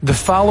The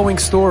following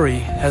story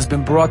has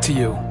been brought to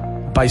you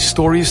by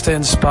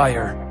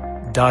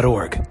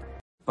StoriesToInspire.org.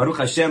 Baruch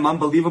Hashem,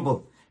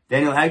 unbelievable.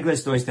 Daniel Hagler,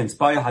 Stories to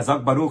Inspire,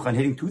 Hazak Baruch, on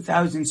hitting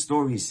 2,000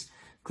 stories,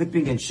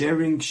 clipping and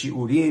sharing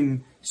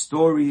shiurim,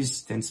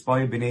 stories to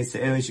inspire Bnei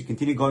Yisrael. You should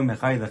continue going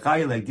Mechai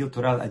Lechai, L'Agil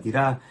Torah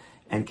Adira,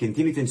 and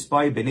continue to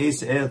inspire Bnei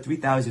Yisrael,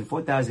 3,000,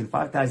 4,000,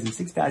 5,000,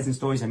 6,000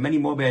 stories, and many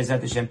more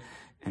Be'ezat Hashem.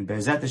 And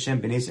Be'ezat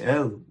Hashem, Bnei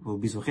Yisrael will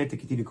be zochet to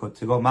continue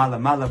to go Mala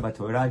Mala,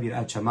 B'Torah,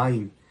 V'Yirat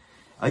Shamayim.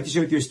 I'd like to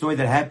share with you a story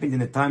that happened in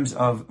the times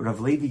of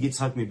Rav Levi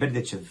Yitzchak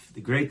MiBerditchev,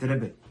 the great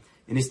Rebbe.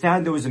 In his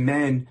town there was a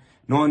man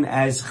known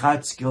as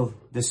Chatzkel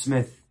the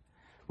Smith.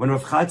 When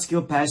Rav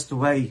Chatzkel passed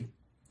away,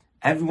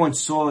 everyone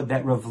saw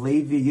that Rav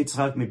Levi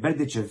Yitzchak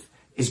MiBerditchev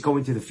is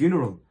going to the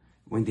funeral.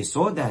 When they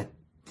saw that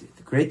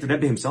the great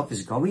Rebbe himself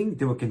is going,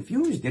 they were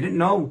confused. They didn't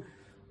know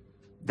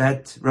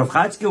that Rav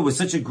Chatzkel was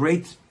such a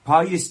great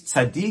pious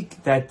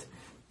tzaddik that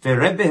the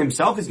Rebbe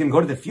himself is going to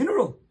go to the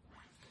funeral.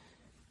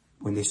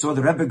 When they saw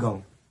the Rebbe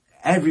go,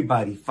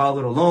 everybody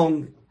followed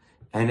along,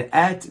 and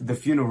at the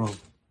funeral,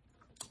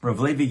 Rav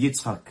Levi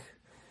Yitzchak,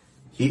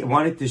 he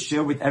wanted to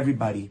share with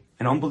everybody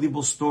an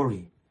unbelievable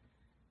story.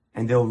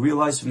 And they'll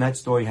realize from that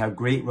story how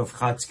great Rav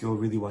Chatzkel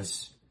really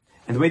was.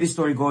 And the way this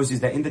story goes is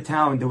that in the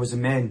town there was a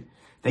man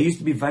that used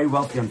to be very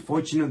wealthy.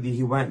 Unfortunately,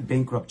 he went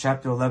bankrupt,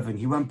 chapter 11.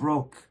 He went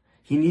broke.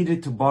 He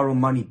needed to borrow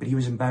money, but he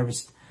was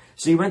embarrassed.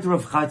 So he went to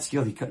Rav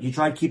Chatzkel. He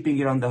tried keeping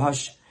it on the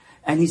hush.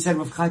 And he said,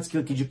 Rav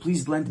Chatzkel, could you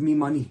please lend me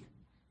money?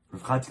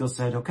 Rav Chatzkel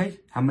said, okay,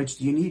 how much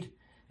do you need?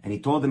 And he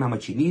told him how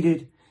much he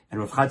needed. And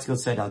Rav Chatzkel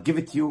said, I'll give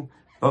it to you,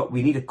 but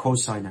we need a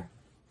cosigner.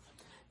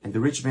 And the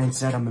rich man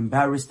said, I'm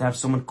embarrassed to have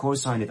someone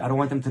cosign it. I don't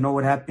want them to know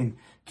what happened.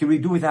 Can we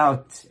do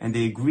without? And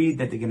they agreed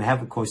that they're going to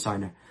have a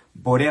cosigner.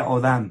 Borei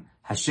Olam,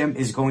 Hashem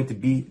is going to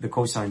be the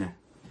cosigner.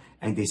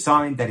 And they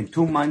signed that in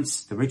 2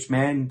 months, the rich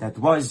man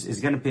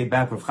is going to pay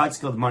back Rav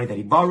Chatzkel the money that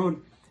he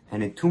borrowed.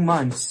 And in 2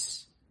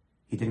 months,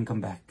 he didn't come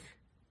back.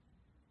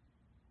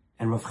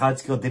 And Rav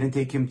Chatzkel didn't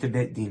take him to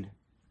Beit Din.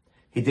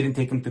 He didn't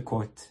take him to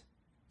court.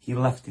 He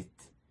left it.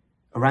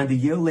 Around a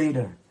year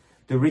later,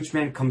 the rich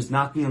man comes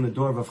knocking on the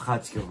door of Rav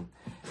Chatzkel.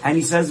 And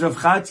he says, Rav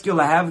Chatzkel,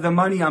 I have the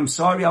money. I'm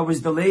sorry I was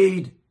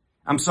delayed.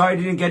 I'm sorry I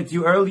didn't get it to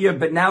you earlier,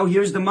 but now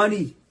here's the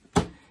money.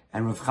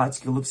 And Rav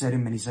Chatzkel looks at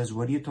him and he says,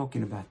 what are you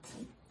talking about?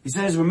 He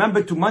says,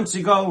 remember 2 months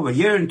ago, a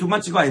year and 2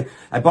 months ago,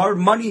 I borrowed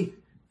money.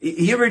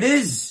 Here it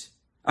is.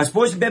 I was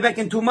supposed to pay back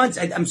in 2 months.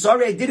 I'm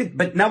sorry I did it,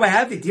 but now I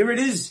have it. Here it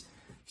is.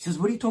 He says,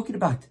 what are you talking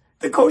about?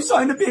 The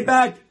cosigner paid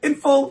back in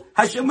full.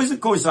 Hashem was the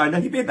cosigner.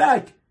 He paid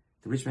back.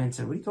 The rich man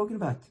said, what are you talking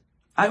about?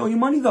 I owe you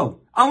money though.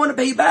 I want to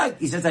pay you back.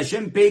 He says,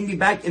 Hashem paid me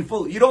back in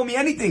full. You don't owe me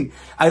anything.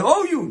 I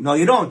owe you. No,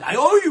 you don't. I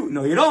owe you.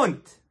 No, you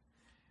don't.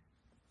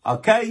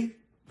 Okay,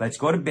 let's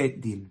go to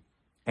Beit Din.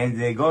 And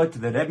they go to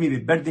the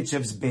Rebbe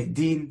MiBerditchev's Beit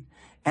Din.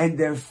 And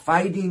they're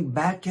fighting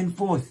back and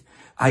forth.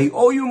 I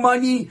owe you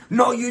money.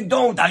 No, you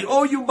don't. I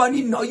owe you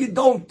money. No, you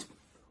don't.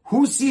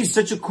 Who sees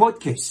such a court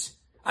case?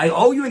 I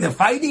owe you, and they're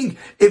fighting.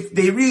 If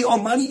they really owe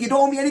money, you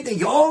don't owe me anything.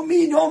 You owe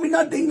me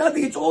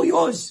nothing. It's all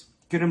yours.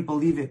 Couldn't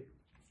believe it.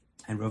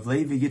 And Rav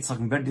Levi Yitzchak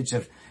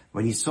MiBerditchev,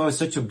 when he saw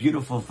such a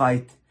beautiful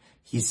fight,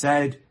 he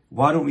said,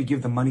 why don't we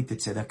give the money to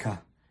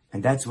tzedakah?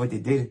 And that's what they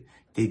did.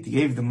 They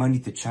gave the money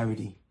to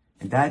charity.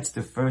 And that's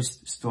the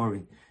first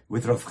story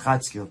with Rav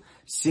Chatzkel,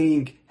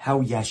 seeing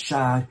how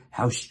yashar,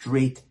 how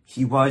straight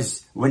he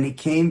was when it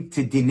came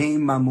to dinei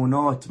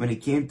mamunot, when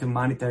it came to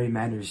monetary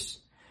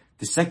matters.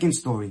 The second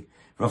story,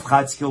 Rav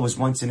Chatzkel was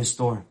once in a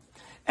store.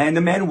 And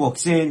the man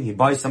walks in, he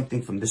buys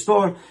something from the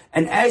store,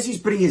 and as he's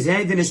putting his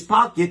hand in his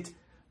pocket,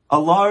 a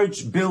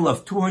large bill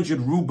of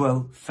 200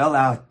 ruble fell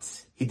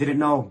out. He didn't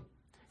know.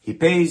 He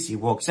pays, he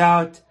walks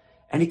out,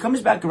 and he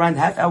comes back around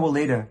half hour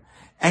later,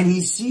 and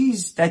he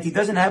sees that he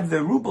doesn't have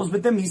the rubles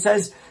with him. He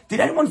says, did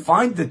anyone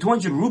find the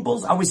 200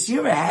 rubles? I was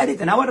here, I had it,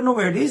 and now I don't know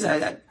where it is.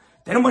 Did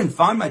anyone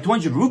find my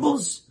 200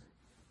 rubles?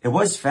 It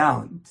was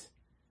found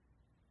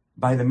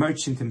by the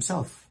merchant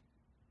himself.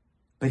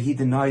 But he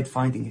denied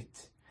finding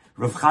it.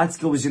 Rav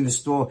Chatzkel was in the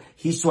store.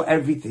 He saw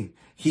everything.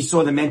 He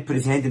saw the man put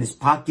his hand in his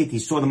pocket. He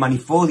saw the money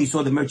fall. He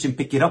saw the merchant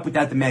pick it up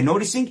without the man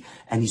noticing.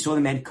 And he saw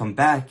the man come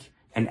back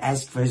and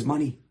ask for his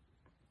money.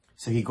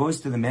 So he goes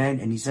to the man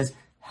and he says,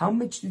 how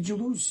much did you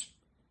lose?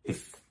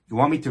 If you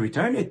want me to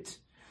return it,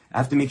 I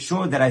have to make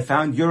sure that I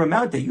found your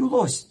amount that you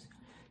lost.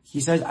 He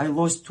says, I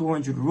lost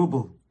 200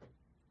 ruble.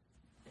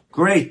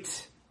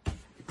 Great.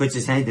 He puts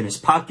his hand in his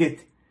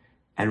pocket.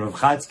 And Rav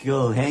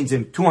Chatzkel hands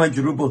him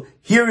 200 ruble.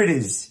 Here it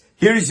is.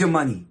 Here is your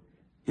money.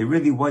 It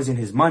really wasn't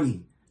his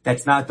money.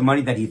 That's not the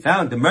money that he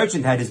found. The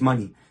merchant had his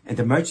money. And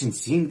the merchant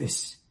seeing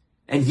this.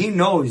 And he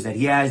knows that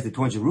he has the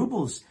 200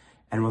 rubles.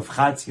 And Rav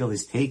Chatzkel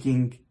is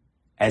taking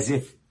as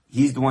if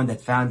he's the one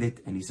that found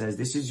it. And he says,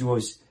 this is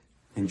yours.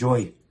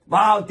 Enjoy.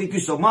 Wow, thank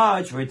you so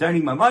much for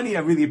returning my money.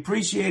 I really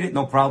appreciate it.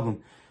 No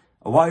problem.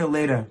 A while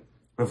later,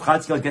 Rav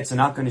Chatzkel gets a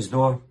knock on his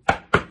door.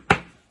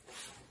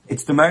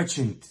 It's the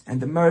merchant,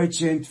 and the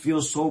merchant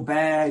feels so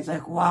bad. He's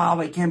like, wow,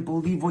 I can't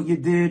believe what you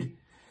did.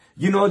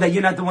 You know that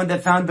you're not the one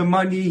that found the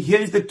money.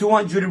 Here's the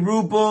 200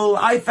 ruble.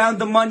 I found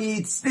the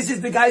money. This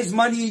is the guy's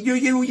money. You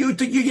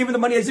gave him the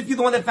money as if you're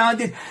the one that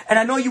found it. And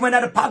I know you went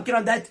out of pocket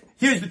on that.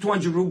 Here's the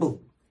 200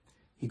 ruble.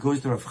 He goes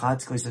to Rav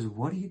Chatzkel. He says,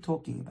 what are you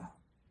talking about?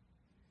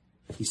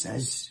 He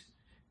says,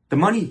 the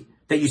money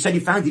that you said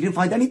you found, you didn't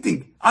find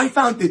anything. I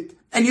found it.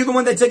 And you're the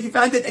one that said you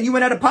found it and you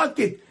went out of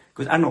pocket.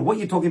 Because I don't know what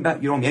you're talking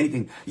about. You don't owe me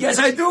anything. Yes,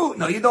 I do.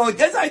 No, you don't.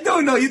 Yes, I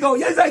do. No, you don't.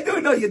 Yes, I do.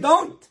 No, you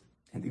don't.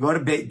 And they go to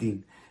Beit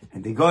Din.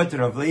 And they go to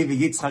Rav Levi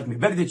Yitzchak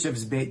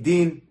Miberditchev's Beit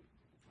Din.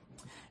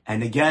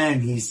 And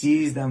again, he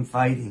sees them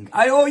fighting.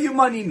 I owe you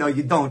money. No,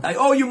 you don't. I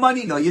owe you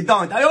money. No, you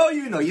don't. I owe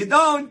you. No, you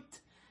don't.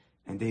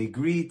 And they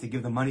agree to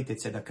give the money to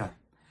Tzedakah.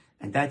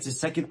 And that's the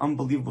second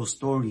unbelievable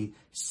story,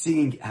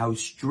 seeing how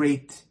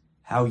straight,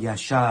 how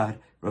yashar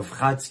Rav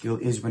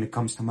Chatzkel is when it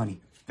comes to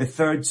money. The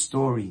third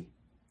story,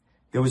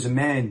 there was a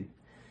man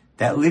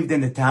that lived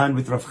in the town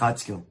with Rav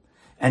Chatzkel.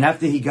 And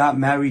after he got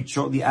married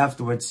shortly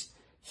afterwards,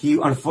 he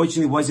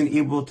unfortunately wasn't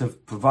able to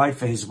provide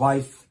for his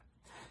wife.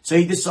 So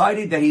he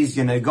decided that he's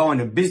going to go on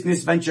a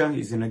business venture.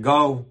 He's going to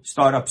go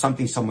start up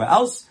something somewhere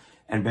else.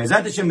 And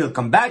Be'ezrat Hashem, he'll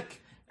come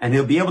back and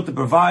he'll be able to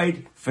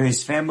provide for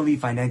his family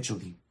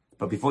financially.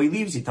 But before he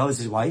leaves, he tells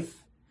his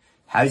wife,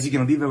 how is he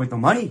going to leave her with no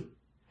money?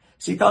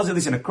 So he tells her,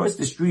 listen, across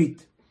the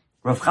street,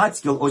 Rav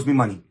Chatzkel owes me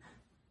money.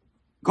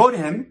 Go to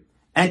him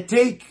and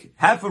take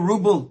half a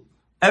ruble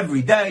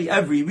every day,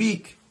 every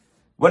week,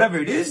 whatever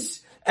it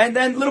is. And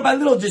then little by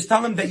little, just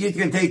tell him that you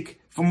can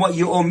take from what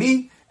you owe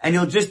me and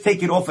you'll just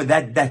take it off of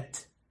that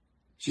debt.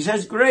 She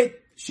says, great.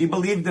 She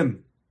believed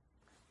him.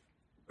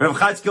 Rav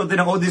Chatzkel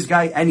didn't owe this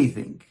guy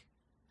anything.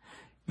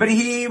 But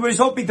he was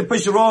hoping to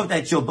push her off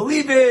that she'll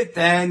believe it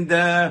and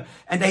that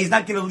he's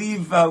not going to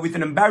leave with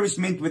an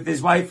embarrassment with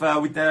his wife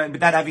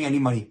without having any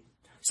money.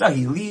 So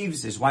he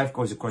leaves. His wife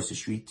goes across the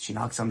street. She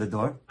knocks on the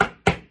door.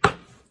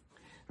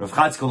 Rav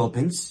Chatzkel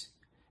opens.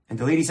 And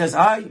the lady says,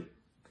 hi.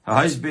 Her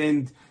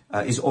husband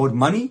is owed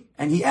money,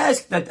 and he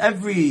asked that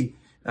every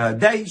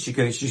day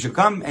she should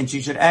come and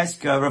she should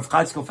ask Rav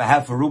Chatzkel for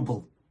half a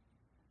ruble.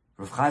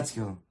 Rav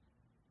Chatzkel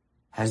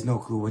has no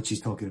clue what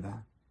she's talking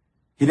about.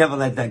 He never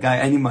lent that guy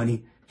any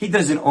money. He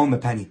doesn't owe him a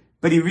penny.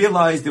 But he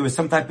realized there was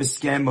some type of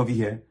scam over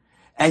here,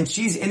 and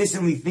she's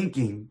innocently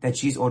thinking that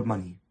she's owed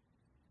money.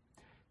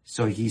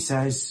 So he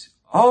says,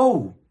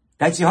 oh,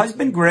 that's your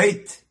husband?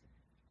 Great.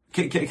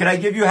 Can I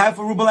give you half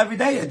a ruble every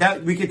day?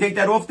 We can take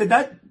that off the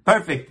debt?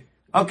 Perfect.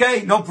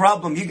 Okay, no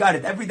problem. You got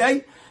it. Every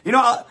day? You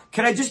know,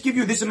 can I just give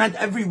you this amount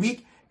every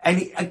week?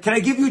 And can I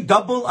give you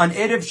double on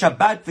Erev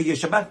Shabbat for your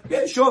Shabbat?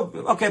 Yeah, sure.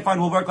 Okay,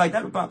 fine. We'll work like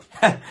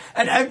that.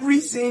 And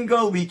every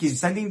single week he's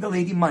sending the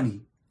lady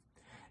money.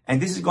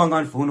 And this is going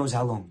on for who knows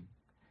how long.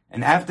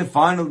 And after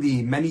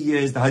finally many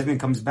years, the husband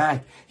comes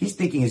back. He's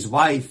thinking his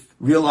wife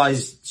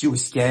realized she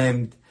was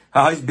scammed.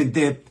 Her husband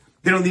dipped.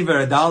 They don't leave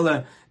her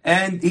 $1.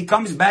 And he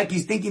comes back.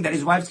 He's thinking that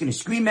his wife's going to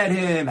scream at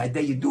him. How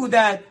dare you do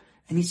that?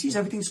 And he sees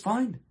everything's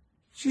fine.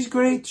 She's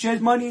great. She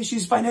has money.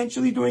 She's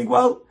financially doing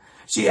well.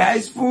 She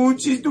has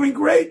food. She's doing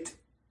great.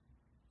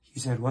 He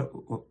said, what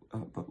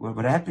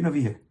happened over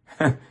here?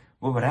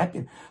 What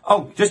happened?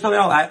 Oh, just to let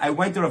you know, I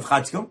went to Rav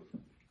Chatzkel,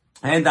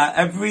 and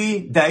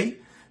every day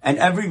and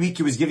every week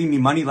he was giving me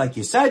money like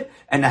you said,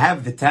 and I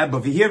have the tab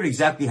over here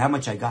exactly how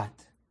much I got.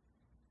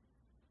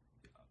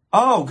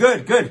 Oh,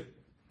 good.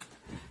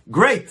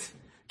 Great.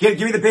 Give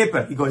me the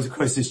paper. He goes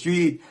across the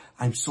street.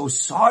 I'm so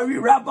sorry,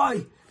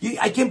 Rabbi.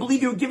 I can't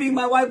believe you're giving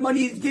my wife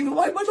money. You're giving my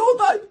wife money all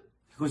the time.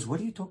 He goes, what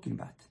are you talking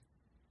about?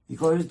 He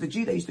goes, the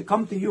G that used to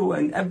come to you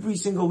and every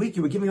single week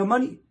you were giving her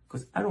money. He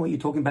goes, I don't know what you're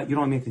talking about. You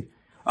don't owe me anything.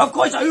 Of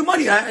course, I owe you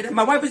money.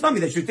 My wife has told me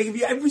that she's taking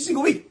you every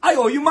single week. I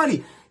owe you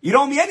money. You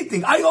don't owe me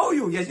anything. I owe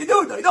you. Yes, you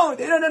do. No, you don't.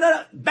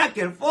 No. Back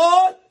and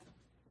forth.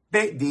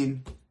 Beit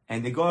Din.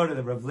 And they go to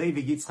the Rav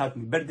Levi Yitzchak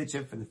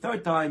Miberditchev for the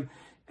third time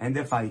and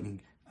they're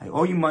fighting. I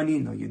owe you money.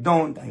 No, you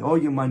don't. I owe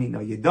you money.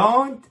 No, you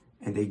don't.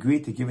 And they agree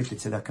to give it to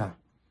Tzedakah.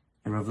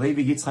 And Rav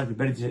Levi Yitzchak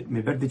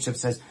Miberditchev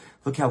says,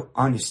 look how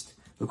honest,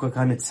 look what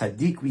kind of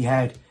tzaddik we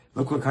had,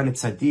 look what kind of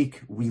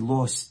tzaddik we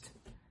lost.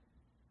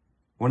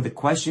 One of the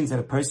questions that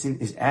a person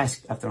is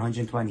asked after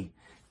 120,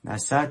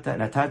 Natata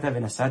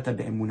v'nasata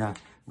be'emunah.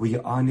 Were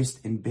you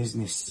honest in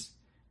business?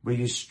 Were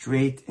you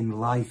straight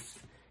in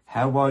life?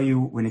 How are you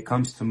when it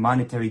comes to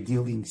monetary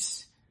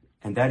dealings?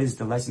 And that is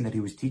the lesson that he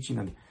was teaching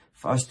them,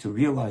 for us to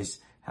realize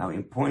how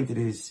important it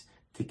is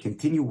to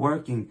continue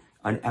working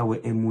on our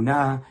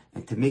emunah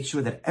and to make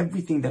sure that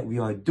everything that we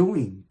are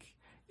doing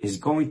is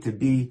going to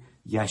be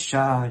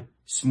yashar,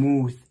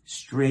 smooth,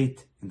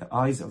 straight in the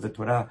eyes of the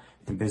Torah.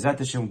 And Be'ezrat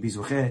Hashem be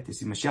zocher to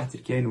see Mashiach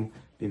Tzidkenu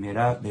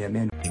b'mehera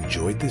b'yameinu.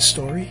 Enjoyed this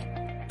story?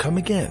 Come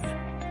again.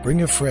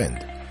 Bring a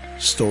friend.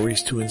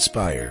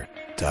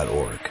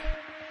 StoriesToInspire.org